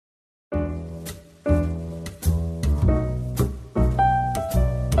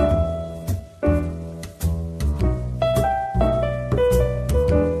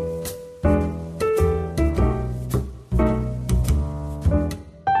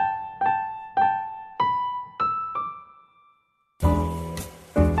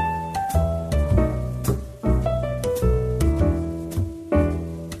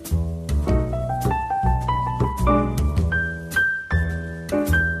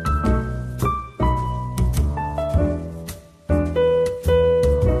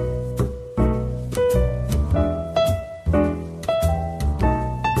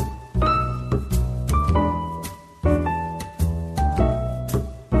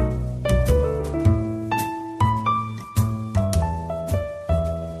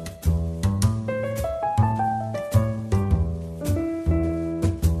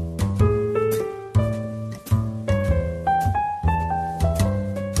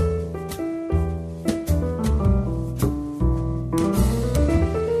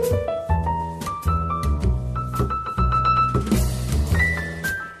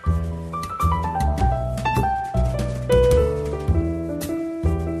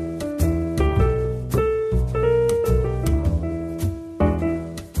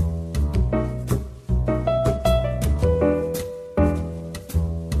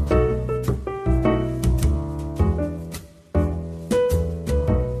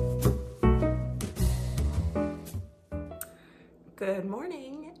Good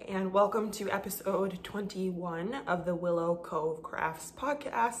morning and welcome to episode 21 of the Willow Cove Crafts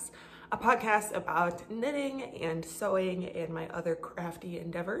podcast, a podcast about knitting and sewing and my other crafty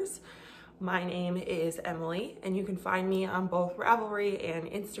endeavors. My name is Emily and you can find me on both Ravelry and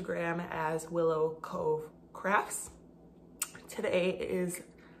Instagram as Willow Cove Crafts. Today is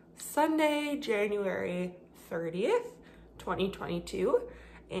Sunday, January 30th, 2022.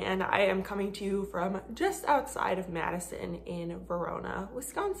 And I am coming to you from just outside of Madison in Verona,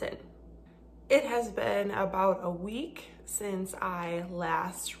 Wisconsin. It has been about a week since I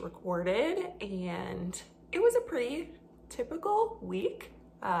last recorded, and it was a pretty typical week.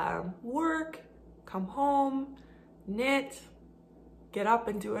 Work, come home, knit, get up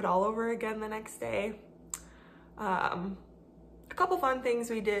and do it all over again the next day. A couple fun things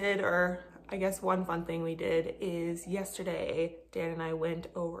we did, or I guess one fun thing we did is yesterday, Dan and I went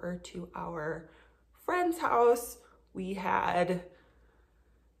over to our friend's house. We had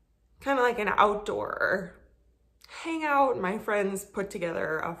kind of like an outdoor hangout. My friends put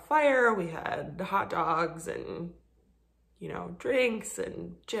together a fire. We had hot dogs and, drinks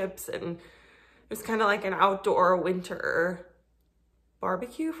and chips, and it was kind of like an outdoor winter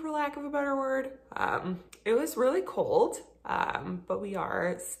barbecue, for lack of a better word. It was really cold. But we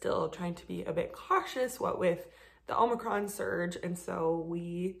are still trying to be a bit cautious, what with the Omicron surge, and so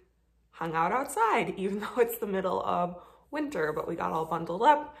we hung out outside even though it's the middle of winter, but we got all bundled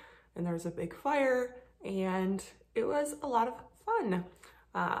up and there was a big fire and it was a lot of fun.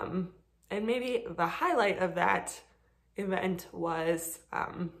 And maybe the highlight of that event was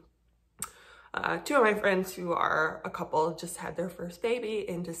two of my friends who are a couple just had their first baby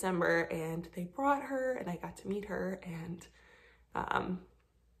in December and they brought her and I got to meet her, and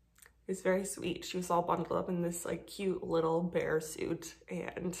it was very sweet. She was all bundled up in this like cute little bear suit,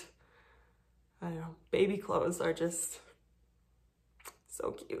 and I don't know, baby clothes are just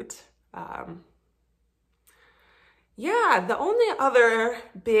so cute. Yeah, the only other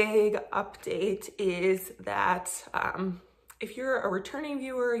big update is that if you're a returning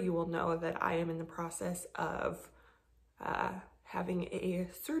viewer, you will know that I am in the process of having a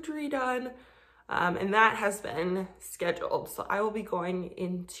surgery done, and that has been scheduled. So I will be going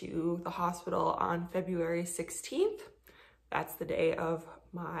into the hospital on February 16th. That's the day of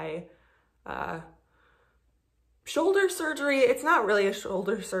my shoulder surgery. It's not really a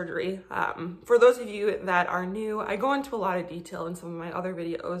shoulder surgery. For those of you that are new, I go into a lot of detail in some of my other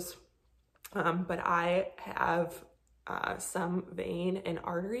videos, but I have some vein and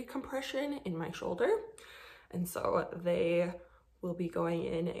artery compression in my shoulder, and so they will be going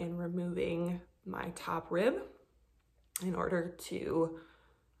in and removing my top rib in order to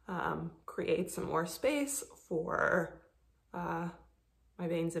create some more space for my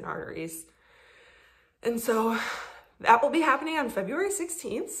veins and arteries. And so that will be happening on February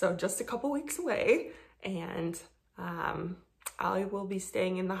 16th, so just a couple weeks away, and I will be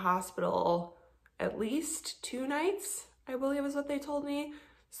staying in the hospital at least 2 nights, I believe is what they told me.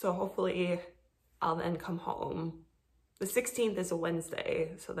 So hopefully I'll then come home. The 16th is a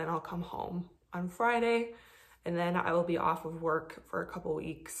Wednesday, so then I'll come home on Friday, and then I will be off of work for a couple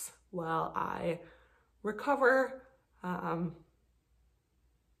weeks while I recover.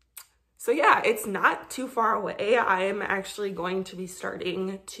 So yeah, it's not too far away. I am actually going to be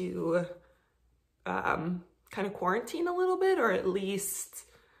starting to kind of quarantine a little bit, or at least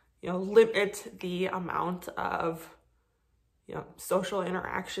limit the amount of, social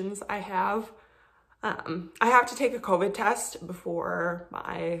interactions I have. I have to take a COVID test before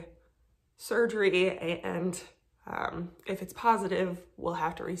my surgery, and if it's positive, we'll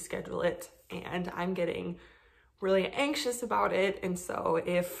have to reschedule it. And I'm getting really anxious about it. And so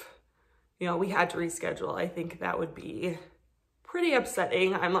if, we had to reschedule, I think that would be pretty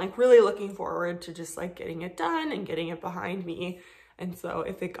upsetting. I'm like really looking forward to just like getting it done and getting it behind me. And so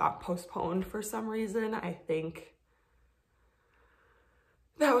if it got postponed for some reason, I think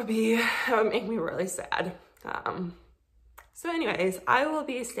that would make me really sad. So anyways, I will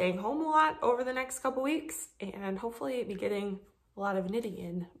be staying home a lot over the next couple weeks and hopefully be getting a lot of knitting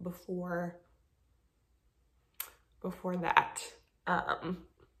in before that.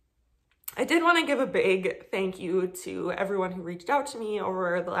 I did want to give a big thank you to everyone who reached out to me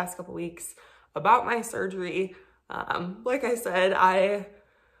over the last couple weeks about my surgery. Like I said, I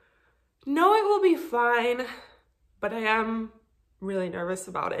know it will be fine, but I am really nervous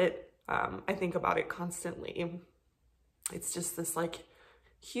about it. I think about it constantly. It's just this like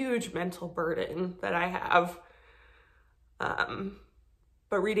huge mental burden that I have.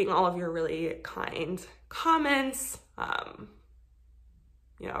 But reading all of your really kind comments,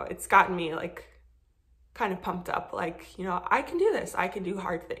 it's gotten me like kind of pumped up, like, you know, I can do this, I can do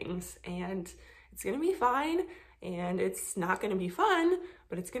hard things, and it's gonna be fine, and it's not gonna be fun,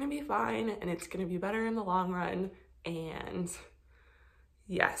 but it's gonna be fine, and it's gonna be better in the long run. And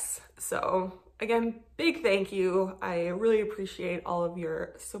yes, so again, big thank you. I really appreciate all of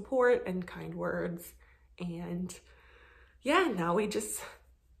your support and kind words. And yeah, now we just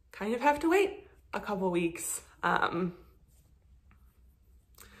kind of have to wait a couple weeks. And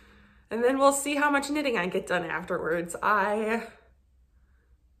then we'll see how much knitting I get done afterwards. I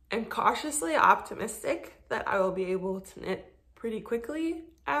am cautiously optimistic that I will be able to knit pretty quickly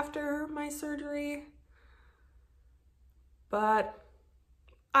after my surgery, but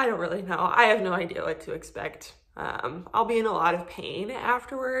I don't really know. I have no idea what to expect. I'll be in a lot of pain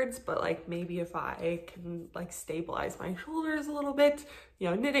afterwards, but like maybe if I can like stabilize my shoulders a little bit, you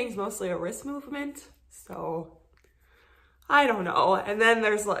know, knitting's mostly a wrist movement, so I don't know. And then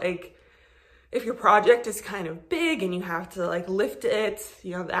there's like, if your project is kind of big and you have to like lift it,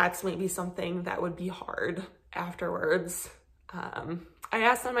 you know, that's maybe something that would be hard afterwards. I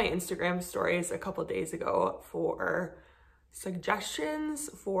asked on my Instagram stories a couple days ago for suggestions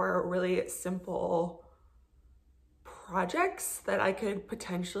for really simple projects that I could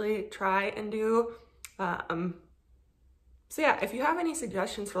potentially try and do. So yeah, if you have any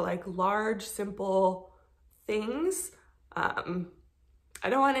suggestions for like large, simple things, I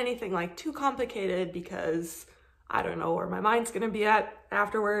don't want anything like too complicated because I don't know where my mind's gonna be at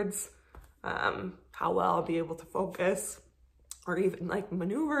afterwards, how well I'll be able to focus or even like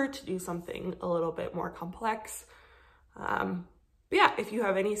maneuver to do something a little bit more complex. But yeah, if you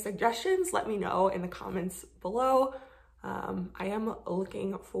have any suggestions, let me know in the comments below. I am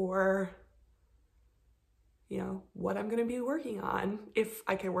looking for, you know, what I'm gonna be working on, if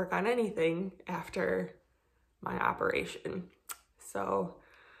I can work on anything after my operation. So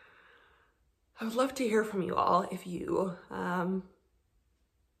I would love to hear from you all if you have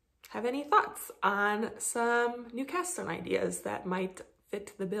any thoughts on some new cast on ideas that might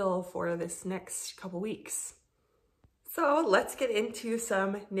fit the bill for this next couple weeks. So let's get into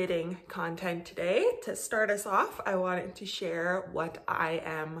some knitting content today. To start us off, I wanted to share what I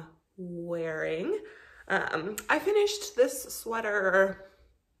am wearing. I finished this sweater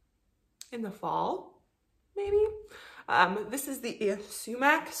in the fall, maybe. This is the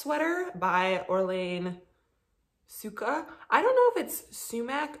Sumac sweater by Orlane Suka. I don't know if it's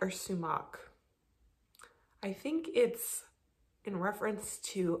Sumac or Sumac. I think it's in reference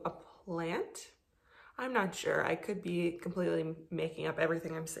to a plant. I'm not sure. I could be completely making up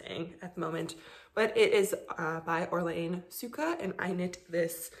everything I'm saying at the moment, but it is by Orlane Suka, and I knit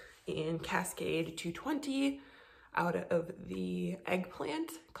this in Cascade 220 out of the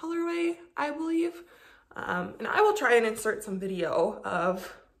eggplant colorway, I believe. And I will try and insert some video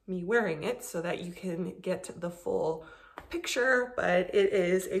of me wearing it so that you can get the full picture, but it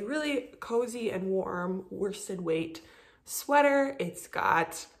is a really cozy and warm worsted weight sweater. It's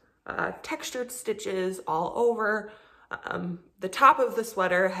got textured stitches all over. The top of the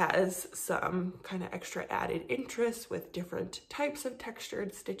sweater has some kind of extra added interest with different types of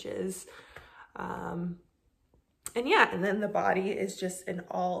textured stitches. And yeah, and then the body is just an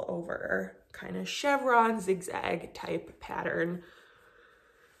all over kind of chevron zigzag type pattern.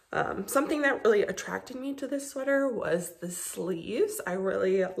 Something that really attracted me to this sweater was the sleeves. I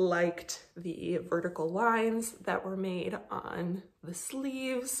really liked the vertical lines that were made on the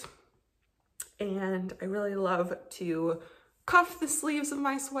sleeves, and I really love to cuff the sleeves of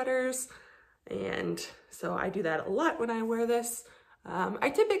my sweaters, and so I do that a lot when I wear this. I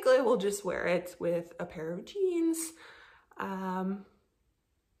typically will just wear it with a pair of jeans.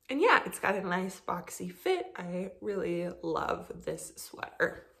 And yeah, it's got a nice boxy fit. I really love this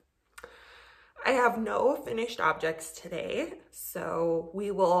sweater. I have no finished objects today, so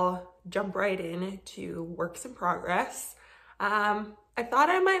we will jump right into works in progress. I thought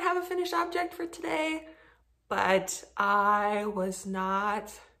I might have a finished object for today, but I was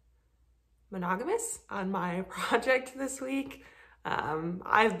not monogamous on my project this week.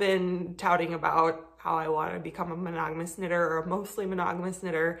 I've been touting about how I want to become a monogamous knitter, or a mostly monogamous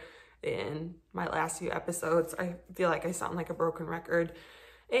knitter, in my last few episodes. I feel like I sound like a broken record,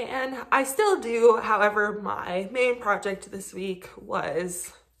 and I still do. However, my main project this week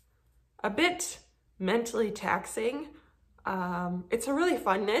was a bit mentally taxing. It's a really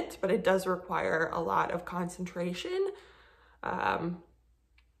fun knit, but it does require a lot of concentration. And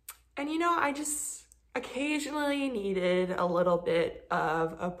you know, I just occasionally needed a little bit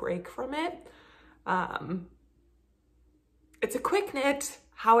of a break from it. It's a quick knit.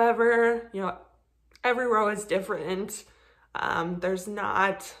 However, you know, every row is different. There's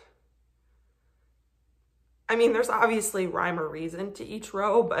not I mean, there's obviously rhyme or reason to each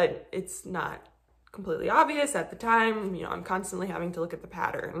row, but it's not completely obvious at the time. You know, I'm constantly having to look at the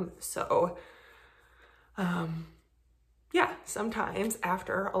pattern. So, yeah, sometimes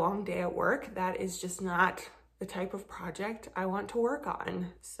after a long day at work, that is just not the type of project I want to work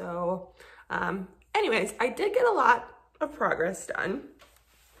on. So, anyways, I did get a lot of progress done.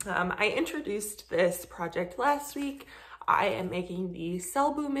 I introduced this project last week. I am making the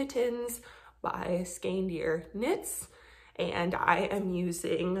Selbu Mittens by Skeindeer knits, and I am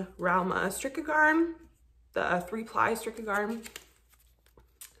using Rauma Strikkegarn, the 3-ply Strikkegarn.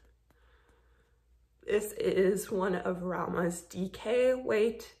 This is one of Rauma's DK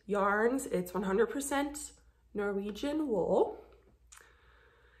weight yarns. It's 100% Norwegian wool.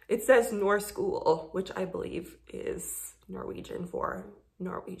 It says Norse wool, which I believe is Norwegian for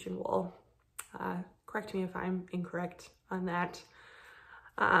Norwegian wool. Correct me if I'm incorrect on that.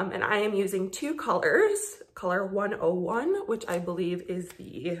 And I am using 2 colors, color 101, which I believe is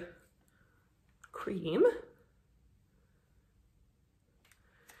the cream,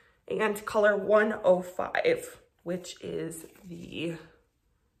 and color 105, which is the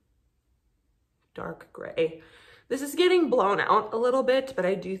dark gray. This is getting blown out a little bit, but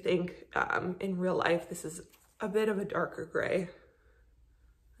I do think in real life this is a bit of a darker gray.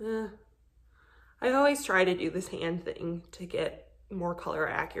 I always try to do this hand thing to get more color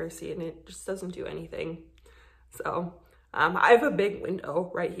accuracy, and it just doesn't do anything. So I have a big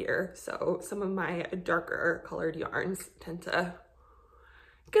window right here, so some of my darker colored yarns tend to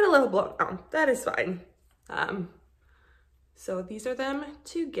get a little blown out. That is fine. So these are them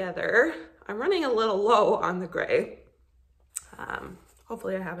together. I'm running a little low on the gray.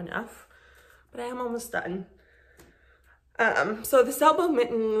 Hopefully I have enough, but I am almost done. So the Selbu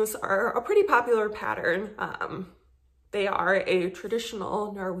Mittens are a pretty popular pattern. They are a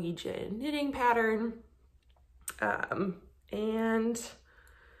traditional Norwegian knitting pattern, and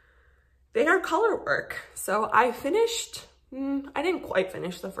they are color work. So I finished, I didn't quite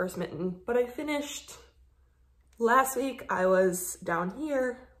finish the first mitten, but I finished last week. I was down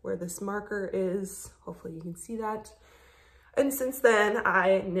here where this marker is. Hopefully you can see that. And since then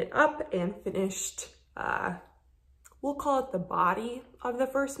I knit up and finished, we'll call it the body of the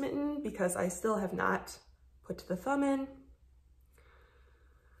first mitten, because I still have not put the thumb in.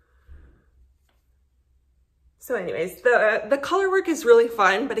 So anyways, the color work is really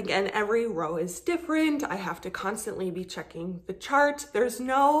fun, but again, every row is different. I have to constantly be checking the chart.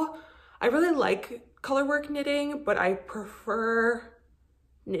 I really like color work knitting, but I prefer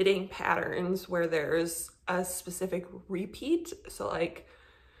knitting patterns where there's a specific repeat. So like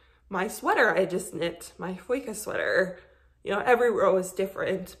my sweater, I just knit my Fuika sweater. You know, every row is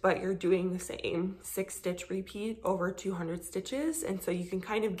different, but you're doing the same 6-stitch repeat over 200 stitches. And so you can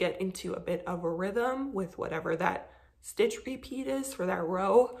kind of get into a bit of a rhythm with whatever that stitch repeat is for that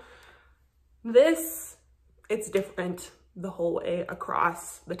row. This, it's different the whole way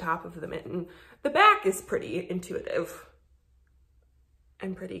across the top of the mitten. The back is pretty intuitive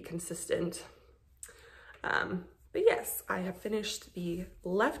and pretty consistent. But yes, I have finished the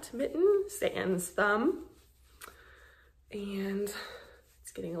left mitten, sans thumb. And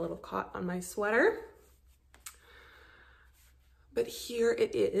it's getting a little caught on my sweater. But here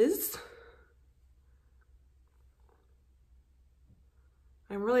it is.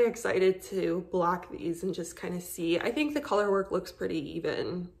 I'm really excited to block these and just kind of see. I think the color work looks pretty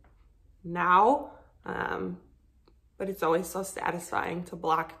even now, but it's always so satisfying to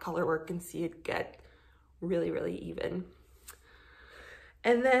block color work and see it get really, really even.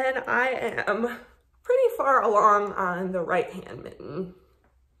 And then I am pretty far along on the right hand mitten.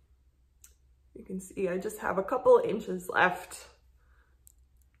 You can see I just have a couple inches left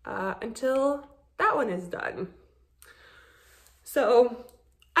until that one is done. So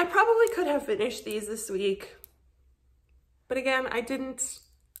I probably could have finished these this week, but again, I didn't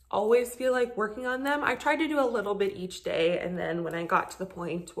always feel like working on them. I tried to do a little bit each day, and then when I got to the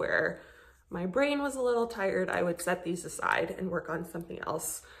point where my brain was a little tired, I would set these aside and work on something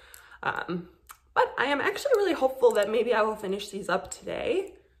else. But I am actually really hopeful that maybe I will finish these up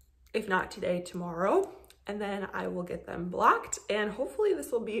today, if not today, tomorrow, and then I will get them blocked, and hopefully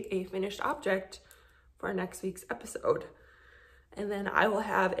this will be a finished object for next week's episode. And then I will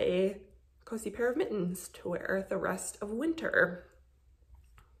have a cozy pair of mittens to wear the rest of winter.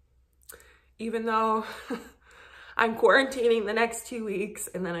 Even though I'm quarantining the next 2 weeks,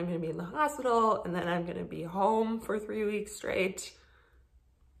 and then I'm gonna be in the hospital, and then I'm gonna be home for 3 weeks straight.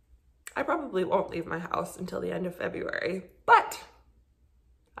 I probably won't leave my house until the end of February, but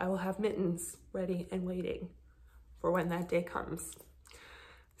I will have mittens ready and waiting for when that day comes.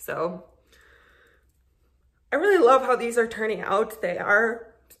 So I really love how these are turning out. They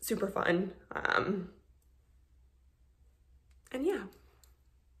are super fun. And yeah,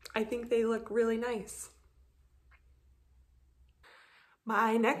 I think they look really nice.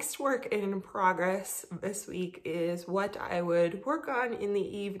 My next work in progress this week is what I would work on in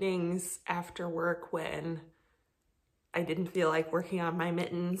the evenings after work when I didn't feel like working on my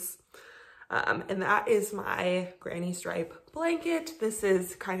mittens. And that is my granny stripe blanket. This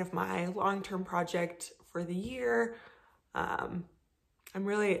is kind of my long-term project for the year. I'm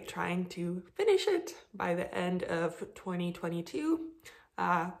really trying to finish it by the end of 2022.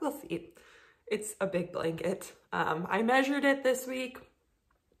 We'll see. It's a big blanket. I measured it this week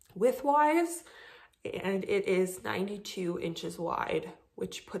width-wise, and it is 92 inches wide,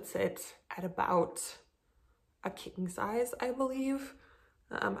 which puts it at about a king size, I believe.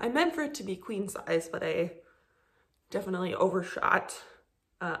 I meant for it to be queen size, but I definitely overshot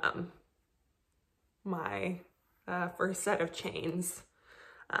my first set of chains.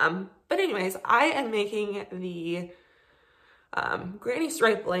 But anyways, I am making the granny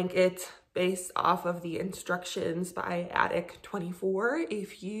stripe blanket based off of the instructions by Attic24.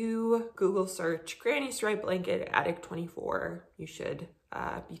 If you Google search granny stripe blanket Attic24, you should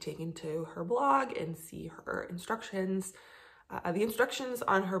be taken to her blog and see her instructions. The instructions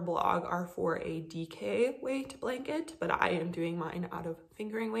on her blog are for a DK weight blanket, but I am doing mine out of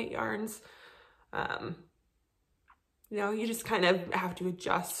fingering weight yarns. You know, you just kind of have to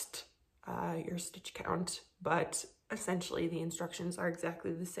adjust your stitch count, but essentially the instructions are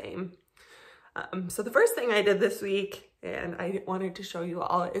exactly the same. So the first thing I did this week, and I wanted to show you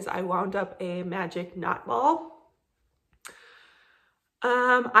all, is I wound up a magic knot ball.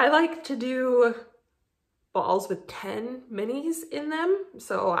 I like to do balls with 10 minis in them.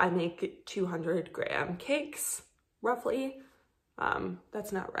 So I make 200-gram cakes, roughly.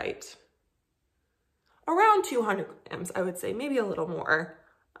 That's not right. Around 200 grams, I would say, maybe a little more.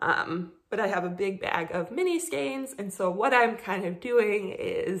 But I have a big bag of mini skeins, and so what I'm kind of doing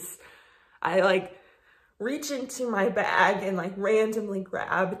is I like reach into my bag and like randomly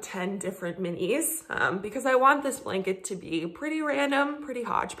grab 10 different minis because I want this blanket to be pretty random, pretty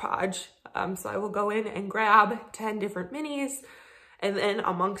hodgepodge. So I will go in and grab 10 different minis, and then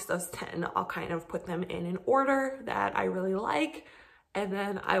amongst those 10, I'll kind of put them in an order that I really like, and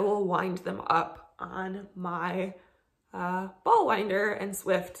then I will wind them up on my ball winder and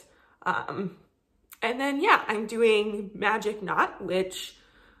Swift. And then, yeah, I'm doing magic knot, which,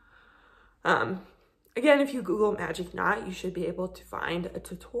 again, if you Google magic knot, you should be able to find a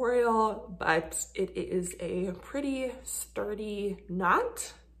tutorial, but it is a pretty sturdy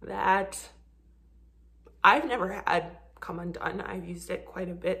knot that I've never had come undone. I've used it quite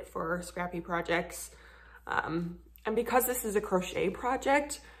a bit for scrappy projects. And because this is a crochet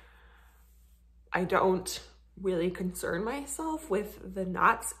project, I don't really concern myself with the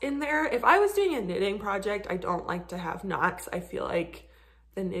knots in there. If I was doing a knitting project, I don't like to have knots. I feel like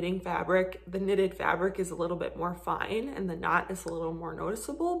the knitted fabric is a little bit more fine and the knot is a little more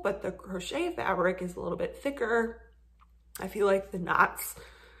noticeable, but the crochet fabric is a little bit thicker. I feel like the knots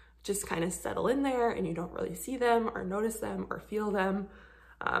just kind of settle in there and you don't really see them or notice them or feel them.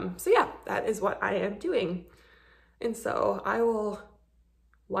 So yeah, that is what I am doing. And so I will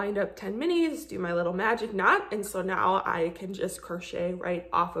wind up 10 minis, do my little magic knot, and so now I can just crochet right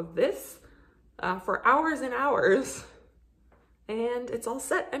off of this for hours and hours, and it's all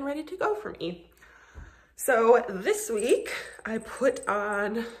set and ready to go for me. So this week I put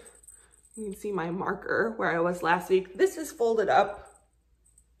on, you can see my marker where I was last week. This is folded up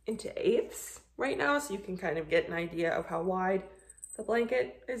into eighths right now, so you can kind of get an idea of how wide the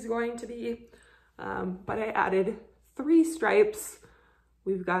blanket is going to be. But I added 3 stripes.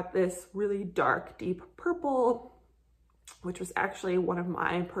 We've got this really dark, deep purple, which was actually one of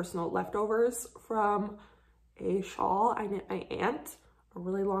my personal leftovers from a shawl I knit my aunt a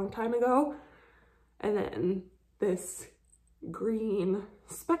really long time ago. And then this green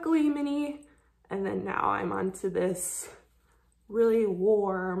speckly mini. And then now I'm onto this really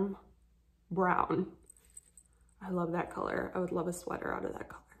warm brown. I love that color. I would love a sweater out of that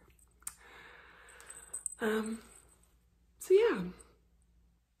color. So yeah.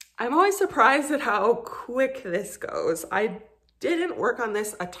 I'm always surprised at how quick this goes. I didn't work on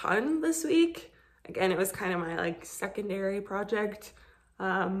this a ton this week. Again, it was kind of my like secondary project.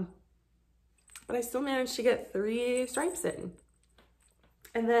 But I still managed to get 3 stripes in.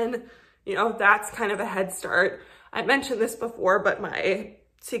 And then, you know, that's kind of a head start. I mentioned this before, but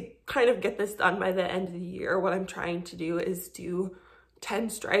to kind of get this done by the end of the year, what I'm trying to do is do 10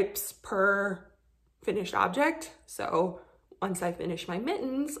 stripes per finished object. So once I finish my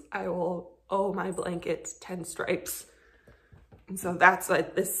mittens, I will oh, my blanket 10 stripes. And so that's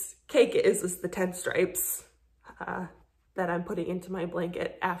what this cake is the 10 stripes that I'm putting into my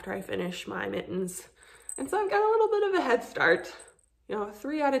blanket after I finish my mittens. And so I've got a little bit of a head start. You know,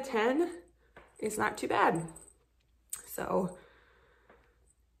 3 out of 10 is not too bad. So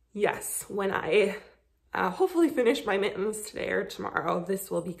yes, when I hopefully finish my mittens today or tomorrow,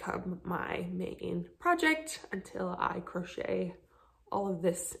 this will become my main project until I crochet all of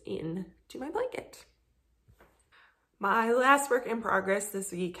this into my blanket. My last work in progress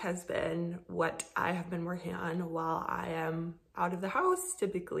this week has been what I have been working on while I am out of the house,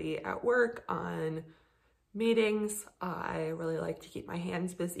 typically at work on meetings. I really like to keep my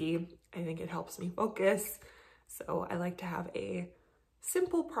hands busy. I think it helps me focus. So I like to have a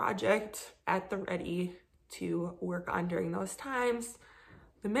simple project at the ready to work on during those times.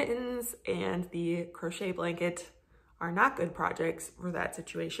 The mittens and the crochet blanket are not good projects for that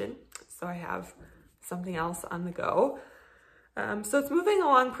situation. So I have something else on the go. So it's moving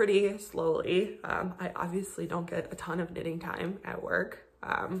along pretty slowly. I obviously don't get a ton of knitting time at work.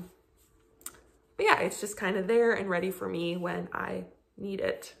 But yeah, it's just kind of there and ready for me when I need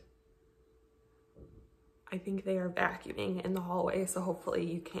it. I think they are vacuuming in the hallway, so hopefully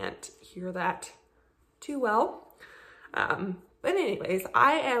you can't hear that too well. But anyways,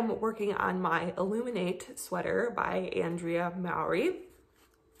 I am working on my Illuminate sweater by Andrea Mowry.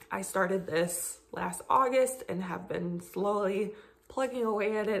 I started this last August and have been slowly plugging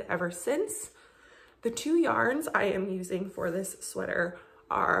away at it ever since. The 2 yarns I am using for this sweater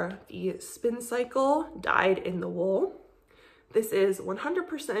are the Spincycle dyed in the wool. This is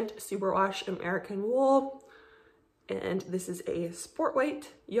 100% superwash American wool, and this is a sport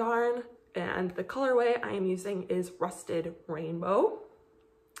weight yarn, and the colorway I am using is Rusted Rainbow.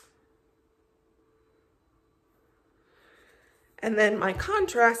 And then my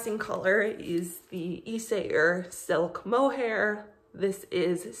contrasting color is the Isager Silk Mohair. This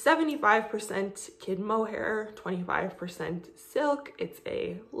is 75% kid mohair, 25% silk. It's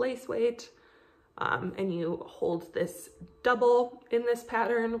a lace weight. And you hold this double in this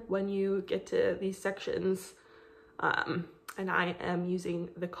pattern when you get to these sections. And I am using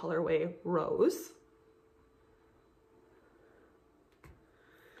the colorway Rose.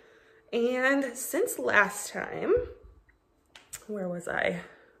 And since last time, where was I?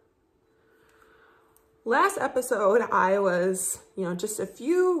 Last episode, I was, just a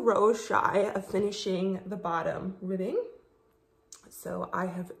few rows shy of finishing the bottom ribbing. So I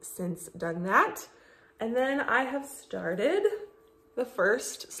have since done that. And then I have started the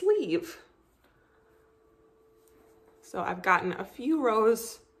first sleeve. So I've gotten a few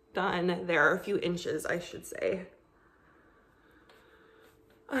rows done. There are a few inches, I should say.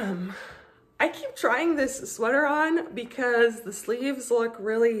 I keep trying this sweater on because the sleeves look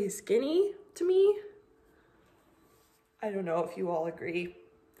really skinny to me. I don't know if you all agree.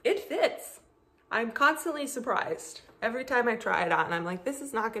 It fits. I'm constantly surprised. Every time I try it on, I'm like, this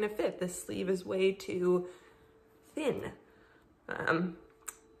is not gonna fit. This sleeve is way too thin.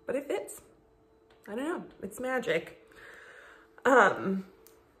 But it fits. I don't know, it's magic.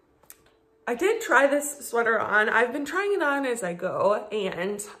 I did try this sweater on. I've been trying it on as I go,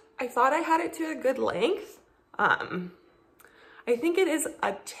 and I thought I had it to a good length. I think it is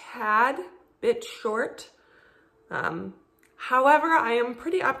a tad bit short. However, I am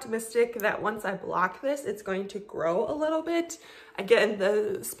pretty optimistic that once I block this, it's going to grow a little bit. Again,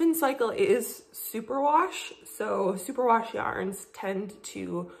 the Spincycle is superwash, so superwash yarns tend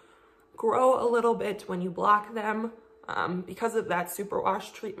to grow a little bit when you block them. Because of that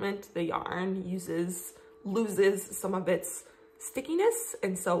superwash treatment, the yarn loses some of its stickiness,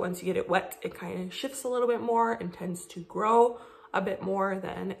 and so once you get it wet, it kind of shifts a little bit more and tends to grow a bit more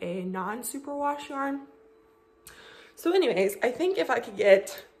than a non-superwash yarn. So anyways, I think if I could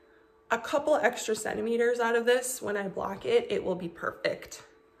get a couple extra centimeters out of this when I block it, it will be perfect.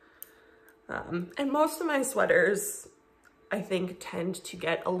 And most of my sweaters, I think, tend to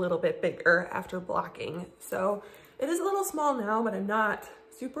get a little bit bigger after blocking. So it is a little small now, but I'm not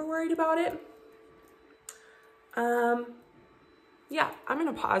super worried about it. Yeah, I'm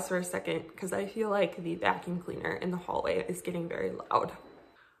gonna pause for a second because I feel like the vacuum cleaner in the hallway is getting very loud.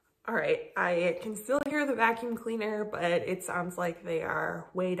 All right, I can still hear the vacuum cleaner, but it sounds like they are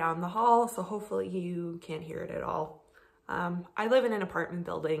way down the hall, so hopefully you can't hear it at all. I live in an apartment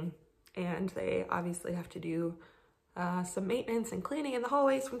building, and they obviously have to do some maintenance and cleaning in the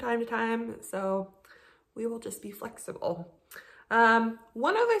hallways from time to time, so we will just be flexible.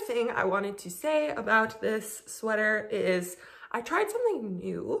 One other thing I wanted to say about this sweater is I tried something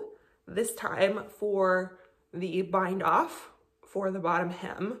new this time for the bind off for the bottom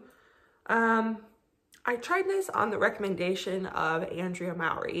hem. I tried this on the recommendation of Andrea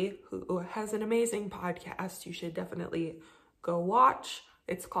Mowry, who has an amazing podcast you should definitely go watch.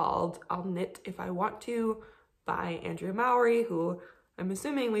 It's called I'll Knit If I Want To by Andrea Mowry, who I'm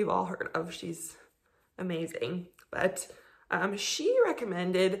assuming we've all heard of. She's amazing. But she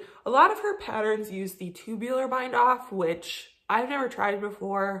recommended a lot of her patterns use the tubular bind off, which I've never tried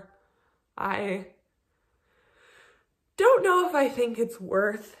before. I don't know if I think it's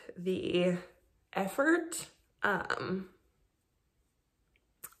worth the effort,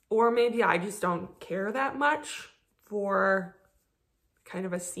 or maybe I just don't care that much for kind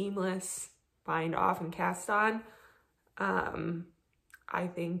of a seamless bind off and cast on. I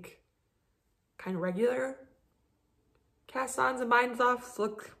think kind of regular cast ons and binds offs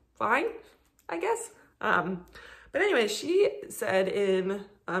look fine, I guess. But anyway, she said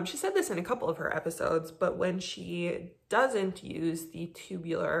this in a couple of her episodes, but when she doesn't use the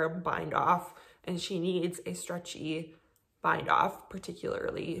tubular bind off and she needs a stretchy bind off,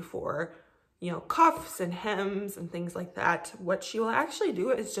 particularly for, you know, cuffs and hems and things like that, what she will actually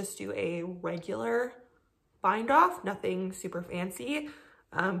do is just do a regular bind off, nothing super fancy,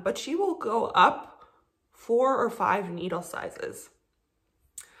 but she will go up 4 or 5 needle sizes.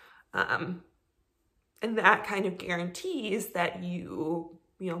 And that kind of guarantees that you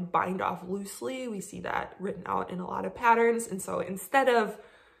bind off loosely. We see that written out in a lot of patterns. And so instead of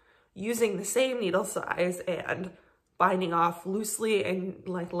using the same needle size and binding off loosely and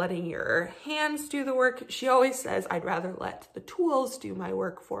like letting your hands do the work, she always says, I'd rather let the tools do my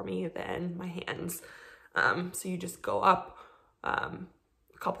work for me than my hands. So you just go up a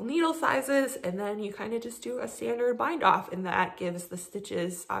couple needle sizes and then you kind of just do a standard bind off, and that gives the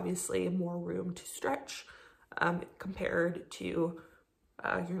stitches obviously more room to stretch compared to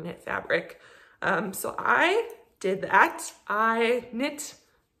your knit fabric. So I did that. I knit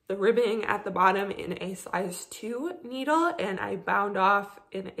the ribbing at the bottom in a size 2 needle and I bound off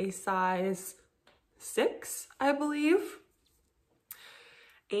in a size 6, I believe.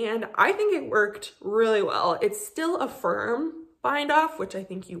 And I think it worked really well. It's still a firm bind off, which I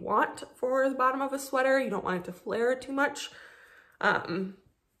think you want for the bottom of a sweater. You don't want it to flare too much. But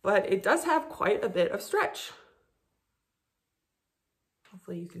it does have quite a bit of stretch.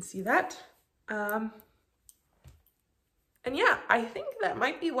 Hopefully you can see that. And yeah, I think that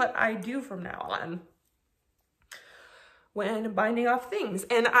might be what I do from now on when binding off things.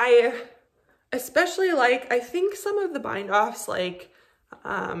 And I especially like, I think some of the bind offs, like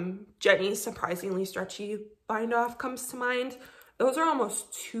Jenny's surprisingly stretchy bind off comes to mind. Those are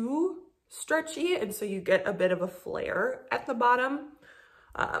almost too stretchy, and so you get a bit of a flare at the bottom,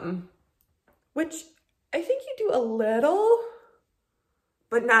 which I think you do a little,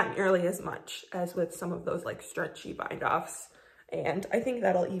 but not nearly as much as with some of those like stretchy bind offs. And I think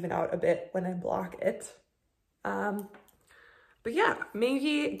that'll even out a bit when I block it. But yeah,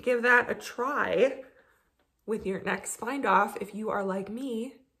 maybe give that a try with your next bind off if you are like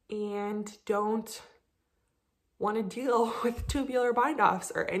me and don't want to deal with tubular bind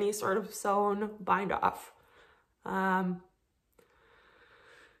offs or any sort of sewn bind off.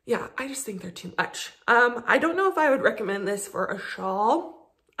 Yeah, I just think they're too much. I don't know if I would recommend this for a shawl.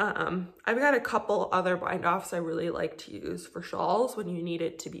 I've got a couple other bind offs I really like to use for shawls when you need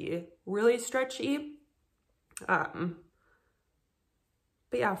it to be really stretchy.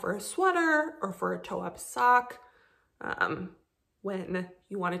 But yeah, for a sweater or for a toe-up sock, when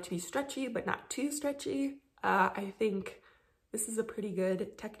you want it to be stretchy but not too stretchy, I think this is a pretty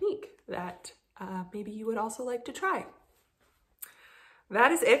good technique that maybe you would also like to try.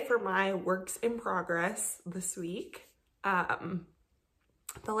 That is it for my works in progress this week.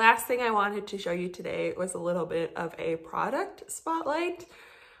 The last thing I wanted to show you today was a little bit of a product spotlight.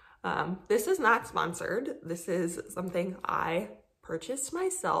 This is not sponsored. This is something I purchased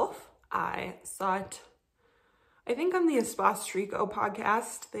myself. I saw it, I think on the Espace Tricot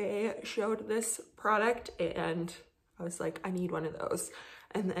podcast, they showed this product and I was like, I need one of those.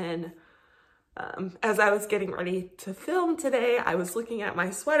 And then as I was getting ready to film today, I was looking at my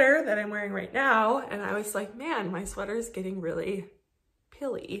sweater that I'm wearing right now and I was like, man, my sweater is getting really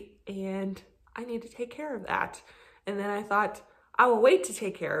pilly and I need to take care of that. And then I thought, I will wait to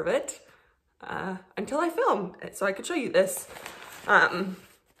take care of it until I film so I could show you this. So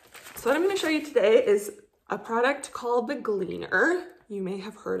what I'm going to show you today is a product called the Gleaner. You may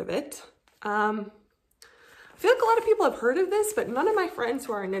have heard of it. I feel like a lot of people have heard of this, but none of my friends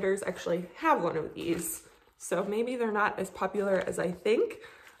who are knitters actually have one of these. So maybe they're not as popular as I think.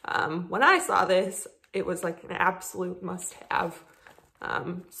 When I saw this, it was like an absolute must-have.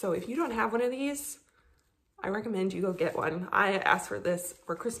 So if you don't have one of these, I recommend you go get one. I asked for this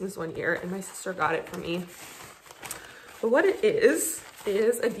for Christmas one year and my sister got it for me. But what it is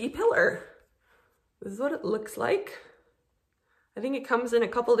a depiller. This is what it looks like. I think it comes in a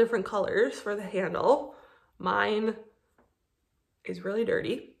couple different colors for the handle. Mine is really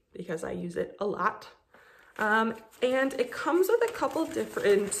dirty because I use it a lot. And it comes with a couple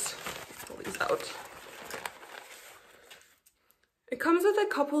different, let's pull these out. It comes with a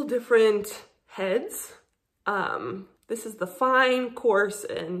couple different heads. This is the fine, coarse,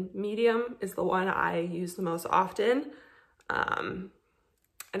 and medium is the one I use the most often. And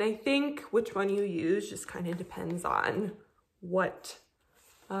I think which one you use just kind of depends on what,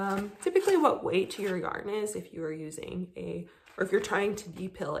 typically what weight your yarn is. If you are using or if you're trying to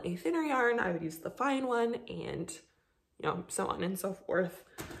depill a thinner yarn, I would use the fine one and, you know, so on and so forth.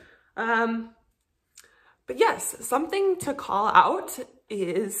 But yes, something to call out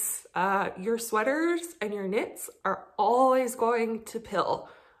is your sweaters and your knits are always going to pill.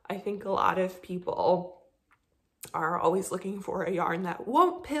 I think a lot of people are always looking for a yarn that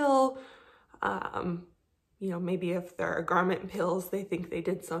won't pill. You know, maybe if there are garment pills, they think they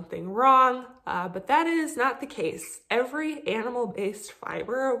did something wrong, but that is not the case. Every animal-based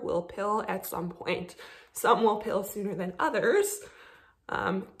fiber will pill at some point. Some will pill sooner than others.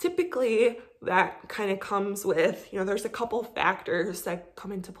 Typically, that kind of comes with, you know, there's a couple factors that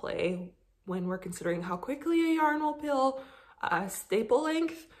come into play when we're considering how quickly a yarn will pill. Staple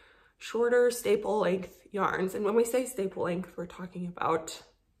length, shorter staple length yarns. And when we say staple length, we're talking about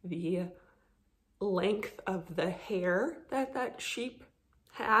the length of the hair that sheep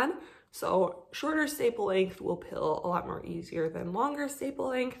had. So shorter staple length will pill a lot more easier than longer staple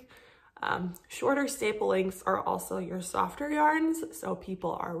length. Shorter staple lengths are also your softer yarns, so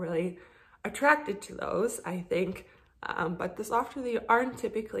people are really attracted to those, I think. But the softer the yarn,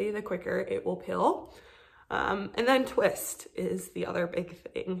 typically, the quicker it will pill. And then twist is the other big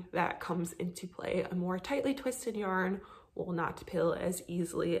thing that comes into play. A more tightly twisted yarn will not pill as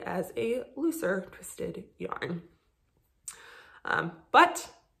easily as a looser twisted yarn. But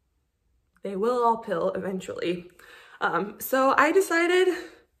they will all pill eventually. So I decided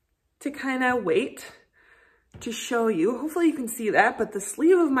to kind of wait to show you. Hopefully you can see that, but the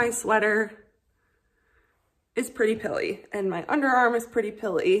sleeve of my sweater is pretty pilly and my underarm is pretty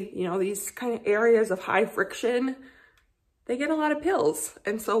pilly. You know, these kind of areas of high friction, they get a lot of pills.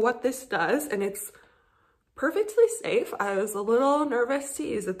 And so what this does, and it's perfectly safe. I was a little nervous to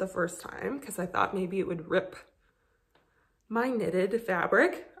use it the first time because I thought maybe it would rip my knitted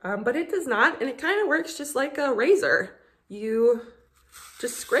fabric, but it does not. And it kind of works just like a razor. You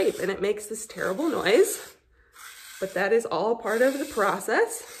just scrape and it makes this terrible noise, but that is all part of the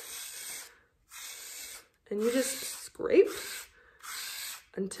process. And you just scrape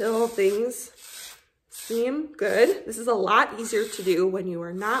until things seem good. This is a lot easier to do when you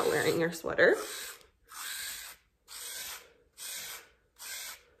are not wearing your sweater.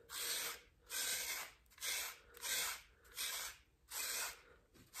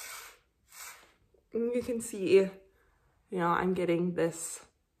 And you can see, you know, I'm getting this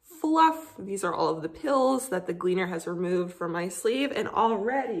fluff. These are all of the pills that the gleaner has removed from my sleeve. And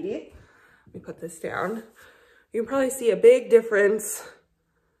already, let me put this down. You can probably see a big difference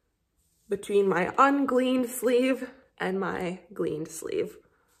between my ungleaned sleeve and my gleaned sleeve.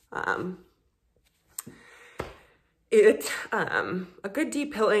 A good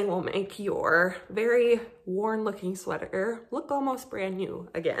depilling will make your very worn looking sweater look almost brand new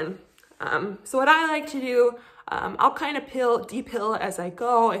again. So what I like to do, I'll kind of depill as I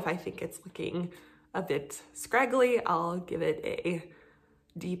go. If I think it's looking a bit scraggly, I'll give it a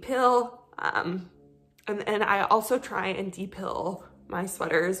depill. And I also try and depill my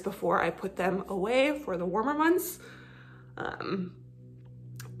sweaters before I put them away for the warmer months.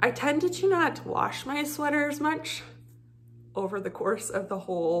 I tend to not wash my sweaters much over the course of the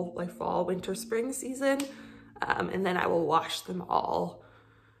whole like fall, winter, spring season. And then I will wash them all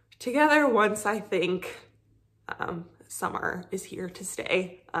together once I think summer is here to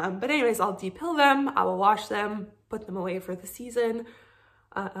stay. But anyways, I'll depill them, I will wash them, put them away for the season.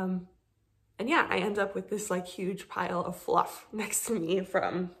 And yeah, I end up with this like huge pile of fluff next to me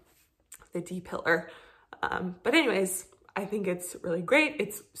from the depiller. But anyways, I think it's really great.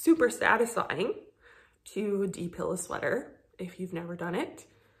 It's super satisfying to depill a sweater if you've never done it.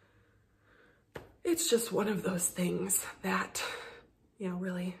 It's just one of those things that, you know,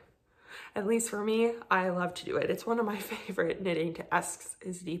 really, at least for me, I love to do it. It's one of my favorite knitting tasks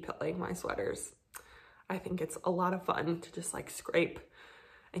is depilling my sweaters. I think it's a lot of fun to just like scrape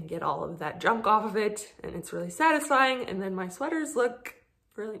and get all of that junk off of it, and it's really satisfying, and then my sweaters look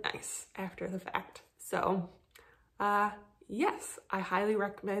really nice after the fact. So yes, I highly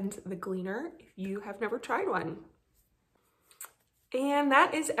recommend the Gleaner if you have never tried one. And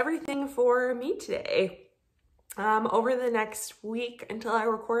that is everything for me today. Over the next week until I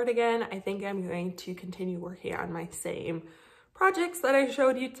record again, I think I'm going to continue working on my same projects that I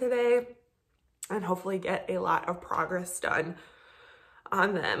showed you today and hopefully get a lot of progress done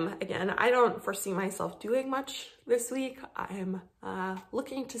on them. Again, I don't foresee myself doing much this week. I'm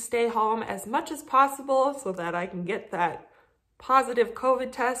looking to stay home as much as possible so that I can get that positive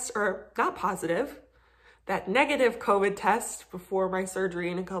COVID test, or not positive, that negative COVID test before my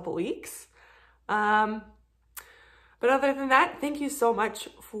surgery in a couple weeks. But other than that, thank you so much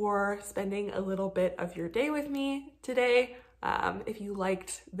for spending a little bit of your day with me today. If you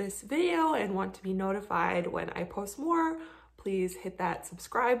liked this video and want to be notified when I post more, please hit that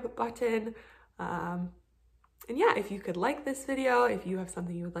subscribe button. And yeah, if you could like this video, if you have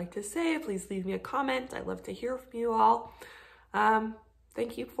something you would like to say, please leave me a comment. I'd love to hear from you all.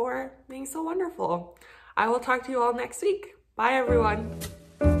 Thank you for being so wonderful. I will talk to you all next week. Bye, everyone.